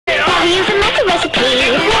Never use a method recipe.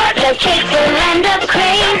 The cake will end up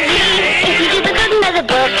crazy. If you do the cooking by the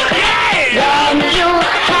book, then you'll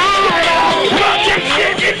have a Rub that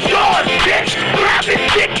shit, it's yours, bitch. Grab it,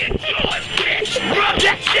 dick, it's yours, bitch. Rub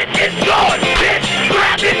that shit, it's yours, bitch.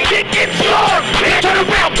 Grab it, dick, it's yours, bitch. Turn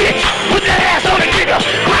around, bitch. Put that ass on the nigga.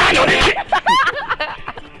 Grind on the dick.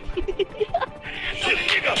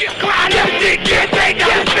 Grind on the dick, get big,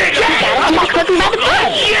 get bigger. do the cooking by the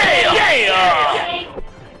book. Yeah,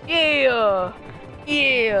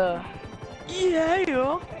 Yeah!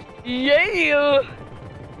 Yeah! Yeah!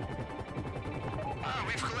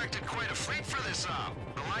 We've collected quite a fleet for this op.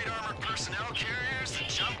 The light armored personnel carriers, the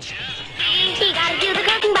jump jet. You gotta do the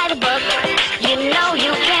cooking by the book. You know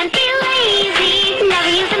you can't be lazy. Never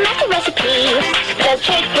use a method recipe. The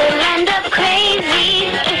cake will end up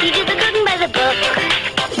crazy. If you do the cooking by the book,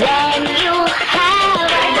 then you'll have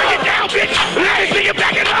bring it a... down, bitch. Let me see you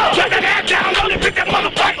back it up. Shut that ass down, don't pick that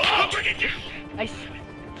motherfucker up. Bring it down. I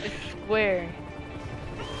swear.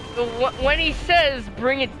 So when he says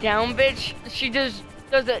bring it down, bitch, she just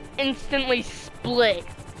does it instantly split.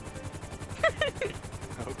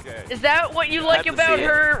 Okay. Is that what you like to about see it.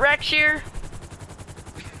 her, Rakshir?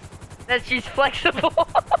 That she's flexible?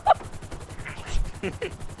 I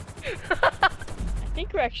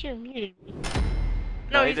think Rakshir muted me.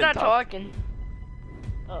 No, he he's didn't not talk. talking.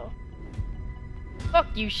 Oh. Fuck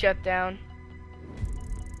you, Shutdown.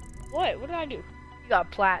 What? What did I do? You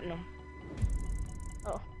got platinum.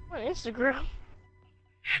 Oh, on Instagram.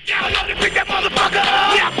 Down on it, pick that motherfucker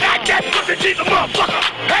up. Yeah, back that pussy, she's a motherfucker.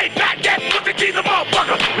 Hey, back that pussy, she's a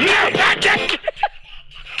motherfucker. Yeah, back that.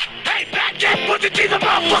 Hey, back that pussy, she's a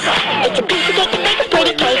motherfucker. It's a piece of cake to make a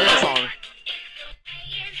pretty cake. Song.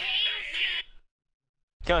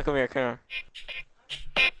 Come here.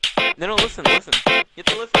 No, listen. You have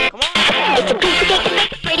to listen, come on. It's a piece of cake to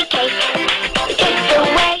make a pretty cake. The cake's the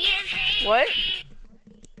way. What?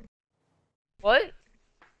 What?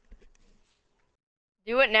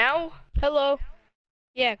 Do it now? Hello.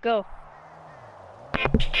 Yeah, go.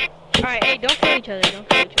 Alright, hey, don't kill each other.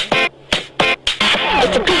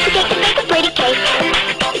 It's a piece of cake to make a pretty cake.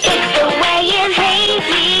 The cake's the way is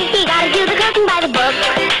hazy. You gotta do the cooking by the book.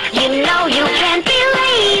 You know you can't be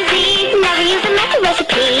lazy. Never use a method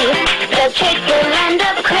recipe. The cake will end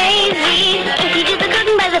up crazy. If you do the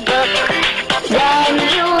cooking by the book, then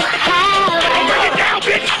you'll have Bring it a... down,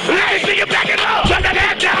 bitch. Let me see you back it up. Shut that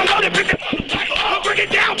ass down, don't pick that motherfucker up. Bring it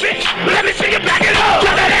down, bitch. Let me see you back it up.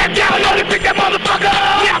 Shut that ass down, don't pick that motherfucker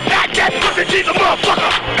up. Yeah, back that pussy, she's a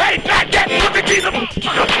motherfucker. Hey, back that pussy, she's a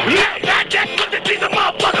motherfucker. Yeah, back that pussy, she's a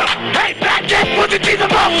motherfucker. Hey, back that pussy, she's a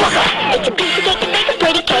motherfucker. It's a piece of cake to make a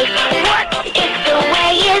pretty cake. What? It's the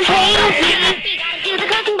way is hazy. You gotta do the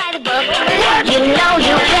cooking by the book. You know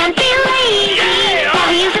you can't be lazy.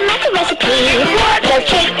 Never use a method recipe. The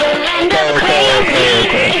cake will end up crazy.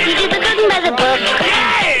 If you do the cooking by the book,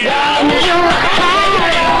 then you'll have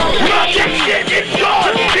Rub that shit, it's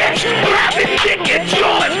yours, bitch. Grab it, dick, it's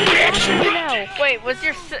yours, bitch. Now. Wait,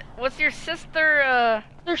 what's your sister,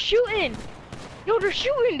 They're shooting. Yo, they're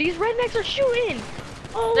shooting. These rednecks are shooting.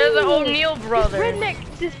 Oh. They're the O'Neill brothers.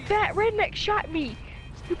 This fat redneck shot me.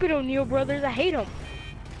 Stupid O'Neill brothers. I hate them.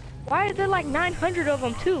 Why are there like 900 of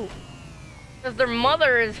them too? Because their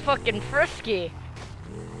mother is fucking frisky.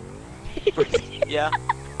 Yeah.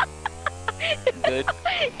 Good.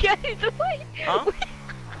 Guys, wait. Huh?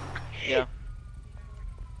 Yeah.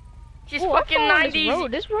 She's Oh, I fucking fall on 90. This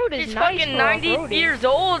road. This road is She's nice fucking for 90 off-roading. years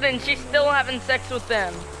old and she's still having sex with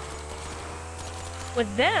them.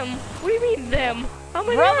 With them? What do you mean them? How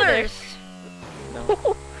many are there?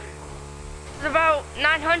 Brothers. There's about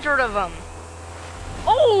 900 of them.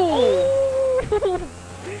 Oh!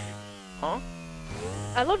 Huh?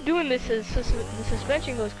 I love doing this. The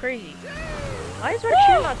suspension goes crazy. Why is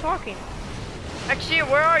Rakshir not talking? Actually,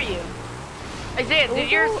 where are you? Isaiah, did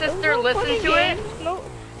your sister listen to it? No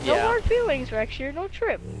Yeah. hard feelings, Rakshir. No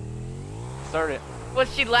trip. Start it. Was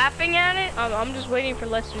she laughing at it? I'm just waiting for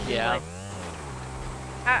Lester's Yeah. invite.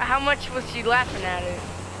 How much was she laughing at it?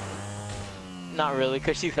 Not really,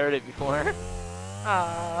 because she's heard it before.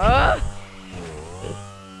 I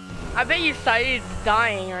bet you Saeed's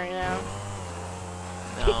dying right now.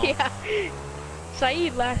 No. Yeah.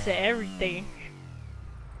 Saeed laughs at everything.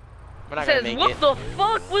 We're not Says, gonna make what it. the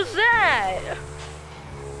fuck was that?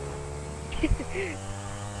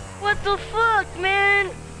 What the fuck,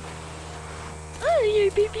 man? Oh,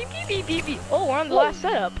 beep, beep, beep, beep, beep, beep. Oh, we're on the last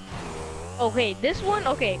setup. Okay, this one,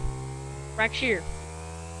 okay. Rakshir.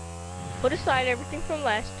 Put aside everything from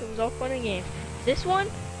last. It was all fun and games. This one,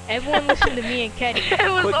 everyone listen to me and Kenny. It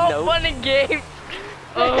was Quick all note. fun and games.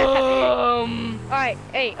 Alright,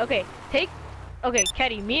 hey, okay. Okay,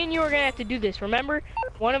 Ketty, me and you are gonna have to do this. Remember,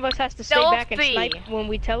 one of us has to stay back and Stealthy. snipe when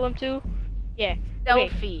we tell him to. Yeah. Okay.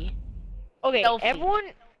 Stealthy. Okay. Stealthy.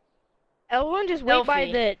 Everyone, just wait by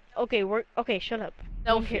Stealthy. the. Okay, we're. Okay, shut up.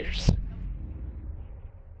 No one Stealthy. cares.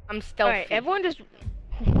 I'm stealthy. Alright, everyone just.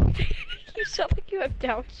 You sound like you have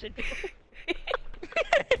Down syndrome.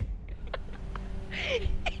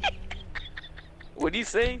 What do you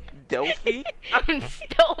say? Delphi? I'm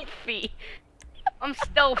stealthy. I'm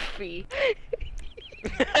stealthy.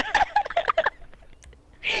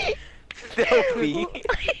 Delphi.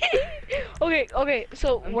 Okay,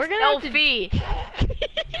 so I'm we're gonna have to. stealthy.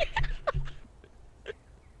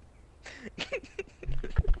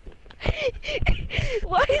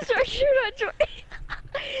 Why is our shirt on joint?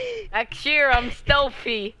 Next year, I'm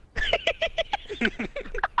stealthy.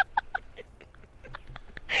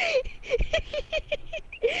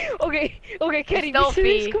 Okay, Kenny, be Stealthy.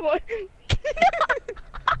 serious, come on.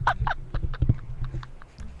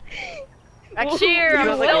 Next year, You I'm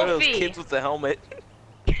sound like one of those stealthy. kids with the helmet.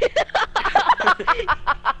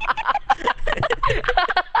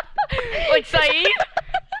 Like Saeed?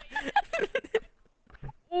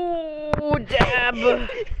 Ooh, dab.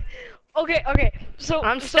 Okay, so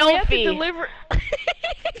I'm so we have to stealthy. deliver.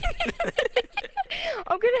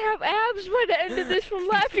 I'm gonna have abs by the end of this from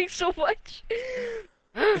laughing so much.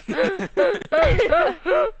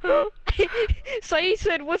 Saeed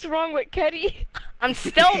said, "What's wrong with Kenny?" I'm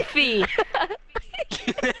stealthy.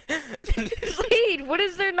 Saeed, what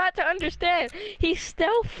is there not to understand? He's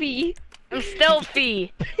stealthy. I'm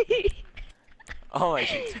stealthy. Oh, my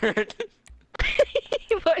cheeks hurt.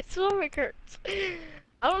 My stomach hurts.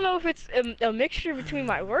 I don't know if it's a mixture between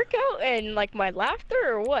my workout and like my laughter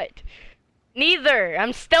or what. Neither.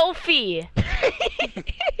 I'm stealthy.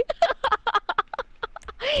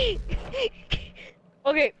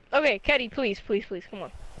 Okay, Kenny, please, come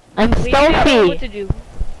on. I'm We don't know what to do.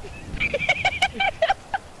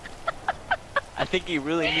 I think he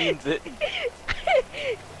really means it.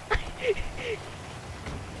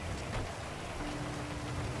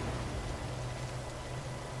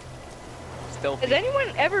 Stealthy. Has anyone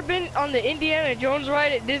ever been on the Indiana Jones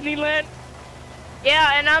ride at Disneyland?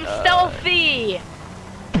 Yeah, and I'm stealthy.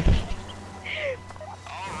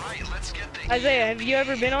 Alright, let's get the Isaiah, have you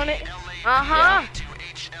ever been on it? Uh-huh.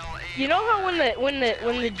 You know how when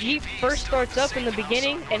the Jeep first starts up in the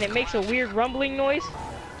beginning and it makes a weird rumbling noise?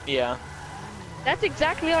 Yeah. That's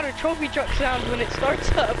exactly how the trophy truck sounds when it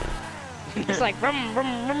starts up. It's like rum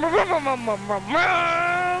rum rum rum rum rum rum rum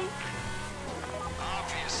rum.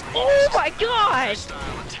 Oh my god!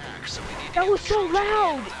 That was so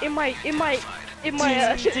loud in my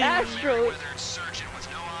Astro.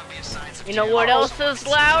 You know what else is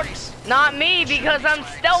loud? Not me, because I'm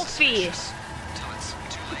stealthy.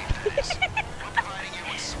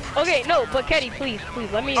 Okay, no, but Kenny, please,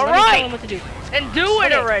 let me tell Alright. him what to do. And do it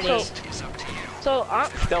Okay, already. So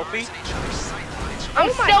Stealthy? I'm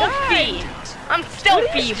Oh my stealthy. God. I'm stealthy,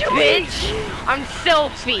 What are you doing? bitch. I'm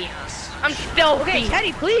stealthy. I'm stealthy. okay,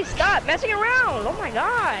 Kenny, please stop messing around. Oh my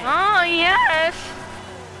god. Oh, yes.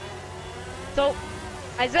 So,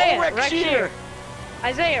 Isaiah, Oh, Rex Shear.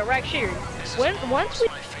 Isaiah, Rex Shear. Once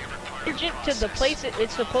we get to the place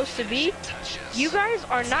it's supposed to be, you guys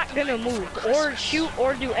are not gonna move or shoot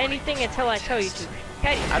or do anything until I tell you to.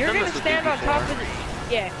 Kenny, I've you're done gonna this with stand you on top before. of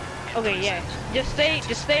the. Yeah. Okay, yeah. Just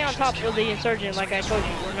stay on top of the insurgent like I told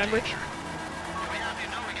you. Remember?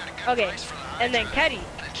 Okay. And then, Kenny,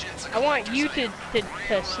 I want you to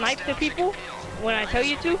snipe the people when I tell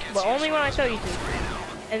you to, but only when I tell you to.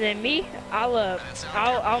 And then me,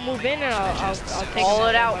 I'll move in and I'll take Call them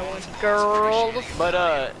it out, one by one. girls.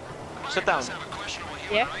 But, shut down.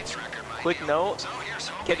 Yeah. Quick note.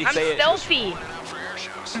 Can you I'm say stealthy.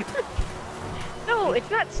 No, it's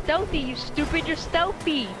not stealthy, you stupid. You're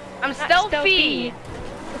stealthy. I'm Not stealthy.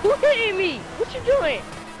 Look at me. What you doing?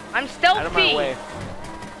 I'm it? Out of my stealthy. way.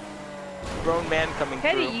 Grown man coming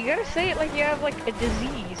Teddy, through. you gotta say it like you have like a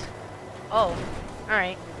disease. Oh,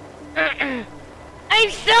 alright. I'm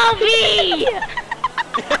stealthy!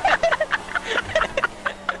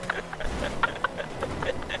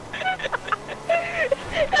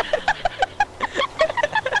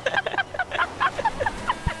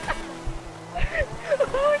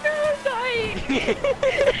 Oh no, I'm dying.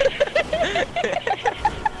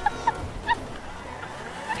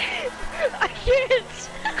 I can't.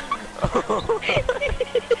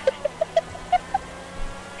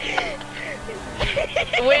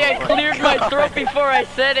 The way I cleared my throat before I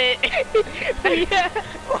said it. Yeah.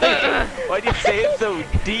 Why'd you say it so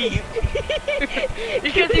deep?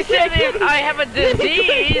 Because he said if I have a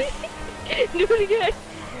disease. Do it again.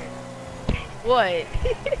 What?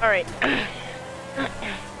 Alright.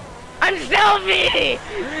 I'm Stealthfy!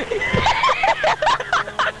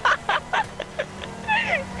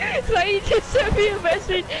 So he just sent me a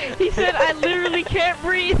message. He said, I literally can't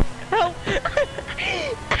breathe. Help.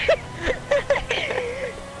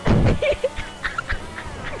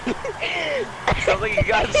 Sounds like you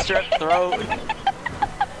got strep throat.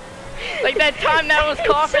 Like that time that I was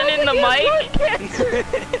coughing in the mic.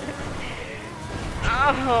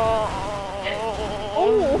 Oh.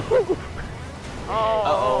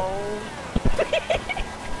 Oh.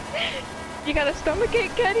 You got a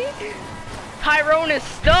stomachache, Kenny? Tyrone is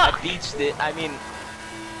stuck. Beached it. I mean,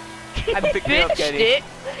 I picked me up, Bitched Kenny. it.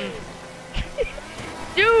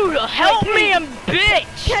 Dude, help me, I'm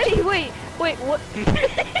bitch. Kenny, wait, what?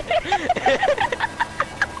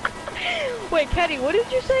 Wait, Kenny, what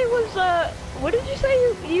did you say was, what did you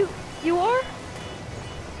say you are?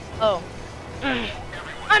 Oh.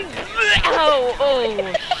 I'm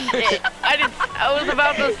shit. I was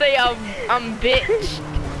about to say I'm bitch,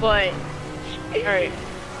 but alright.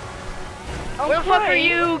 Where the fuck are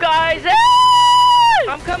you guys at?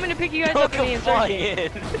 I'm coming to pick you guys up in the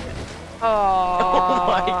insertion. Oh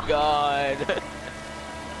my god.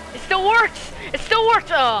 It still works! It still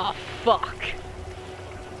works! Oh, fuck.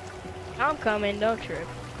 I'm coming, don't trip.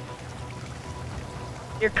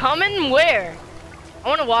 You're coming? Where? I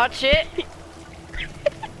wanna watch it.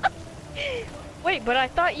 Wait, but I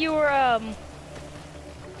thought you were,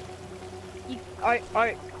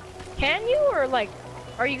 can you, or like,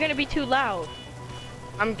 are you gonna be too loud?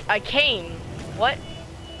 I came. What?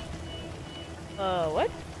 What?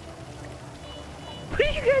 What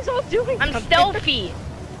are you guys all doing? I'm up Stealthfy. there?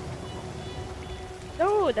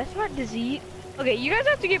 No, that's not disease. Okay, you guys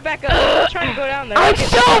have to get back up. I'm trying to go down there. I'm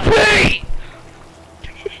Stealthfy!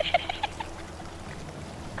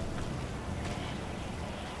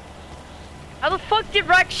 How the fuck did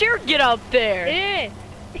Rakshir get up there? In.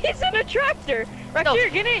 He's in a tractor.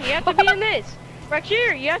 Rakshir, get in. You have to be in this.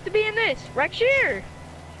 Rakshir, you have to be in this. Rakshir.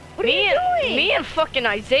 What are you doing? Me and fucking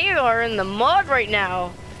Isaiah are in the mud right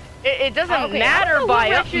now. It doesn't Okay, matter I don't know by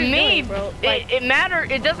what Rakshir's me. doing, bro. Like,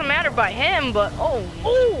 It doesn't matter by him, but oh.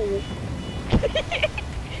 oh.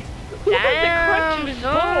 Who had to crunch Damn, his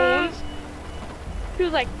son. bones? He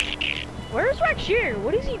was like, where's Rakshir?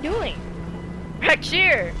 What is he doing?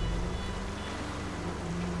 Rakshir.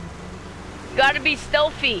 Gotta be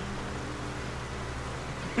stealthy.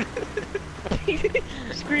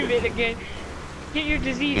 Scream it again. Get your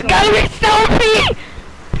disease on. Gotta be stealthy!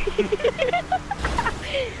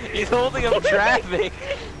 He's holding up traffic.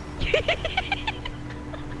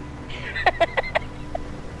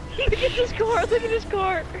 Look at this car, look at this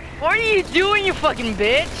car. What are you doing, you fucking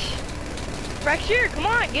bitch? Rakshir, come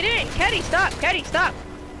on, get in. Caddy, stop. Caddy, stop.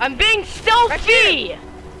 I'm being stealthy!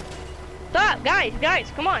 Stop,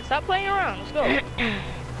 guys, come on, stop playing around. Let's go.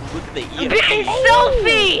 Look at the I'm being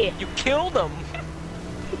stealthy! You killed him.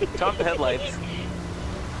 Turn off the headlights.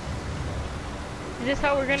 Is this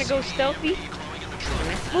how we're gonna go stealthy?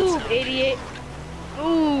 Move, idiot.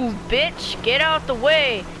 Ooh, bitch, get out the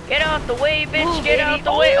way. Get out the way, bitch, Move, get baby. out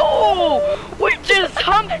the way. Oh, we just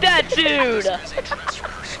humped that dude.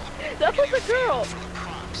 That was a girl.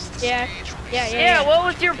 Yeah. Yeah, what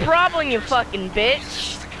was your problem, you fucking bitch?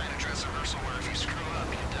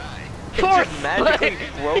 Poor Just magically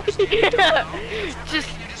broke. Just,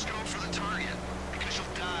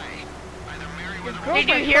 Your did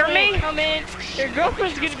you hear me? Come in. Your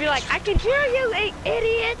girlfriend's gonna be like, I can hear you,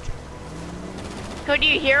 idiot. Could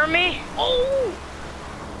you hear me? Oh.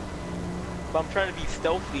 But I'm trying to be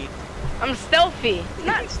stealthy. I'm stealthy.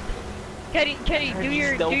 Not. Caddy, do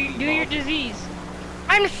your Stealthy, disease.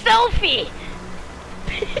 I'm stealthy.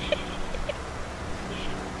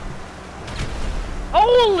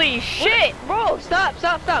 Holy shit! Bro, stop.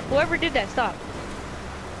 Whoever did that, stop.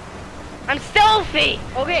 I'm stealthy.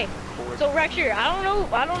 Okay. So Rakshir,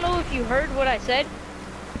 I don't know if you heard what I said.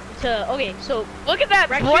 Okay, so Look at that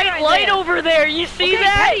Rakshir, bright light Isaiah. over there. You see okay,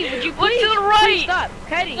 that? Caddy, would you Look please, to the please right. stop,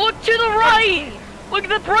 Caddy. Look to the right. Look at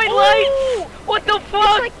the bright lights. What the It's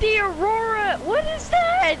fuck? like the aurora. What is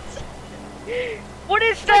that? What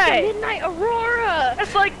is It's that? like a midnight aurora.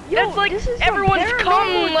 That's like Yo, this is some everyone's paranormal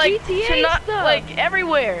come like GTA to not stuff. like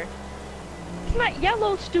everywhere. It's not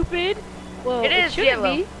yellow, stupid. Well, It is shouldn't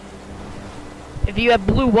yellow. be. If you have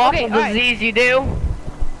blue waffle Okay, alright. disease, you do.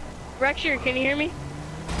 Rakshir, can you hear me?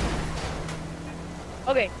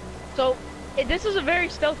 Okay, so this is a very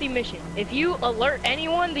stealthy mission. If you alert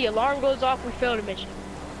anyone, the alarm goes off, we failed a mission.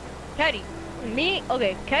 Caddy,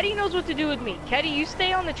 Caddy knows what to do with me. Caddy, you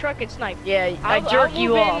stay on the truck and snipe. Yeah, I I'll jerk move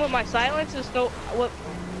you in off. with my silence and snow. What?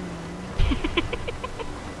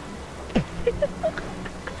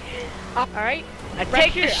 All right. I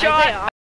take the shot.